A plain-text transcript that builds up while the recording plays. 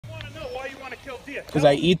you want to kill deer? Because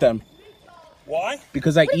I eat them. Why?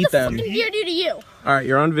 Because I eat them. What does deer do to you? All right,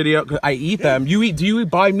 you're on video. I eat them. Do you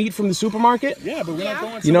buy meat from the supermarket? Yeah, but we're not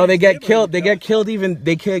going. You know they get killed. They get killed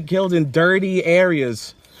killed in dirty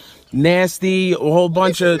areas. Nasty, a whole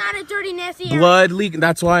bunch of not a dirty, nasty area. blood leaking.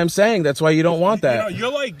 That's why I'm saying. That's why you don't want that. You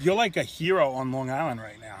know, you're like a hero on Long Island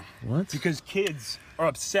right now. What? Because kids are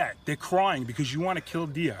upset. They're crying because you want to kill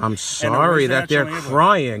deer. I'm sorry that they're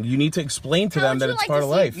crying. You need to explain to them that it's part of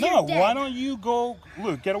life. No, why don't you go,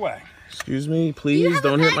 Luke, get away. Excuse me, please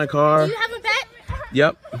don't hit my car. Do you have a pet?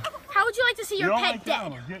 Yep. How would you like to see your pet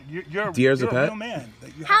dead? You're a pet? real man.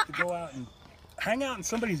 That you have to go out and hang out in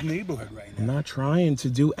somebody's neighborhood right now. I'm not trying to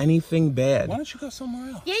do anything bad. Why don't you go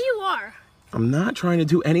somewhere else? Yeah, you are. I'm not trying to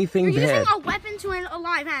do anything You're bad. using a weapon to an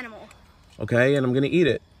alive animal. Okay, and I'm gonna eat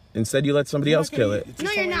it. Instead, you let somebody else kill it.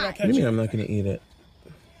 No, you're not. What do you mean I'm not gonna eat it?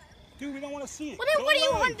 Dude, we don't want to see it. What are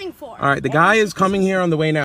you hunting for? All right, the guy is coming here on the way now.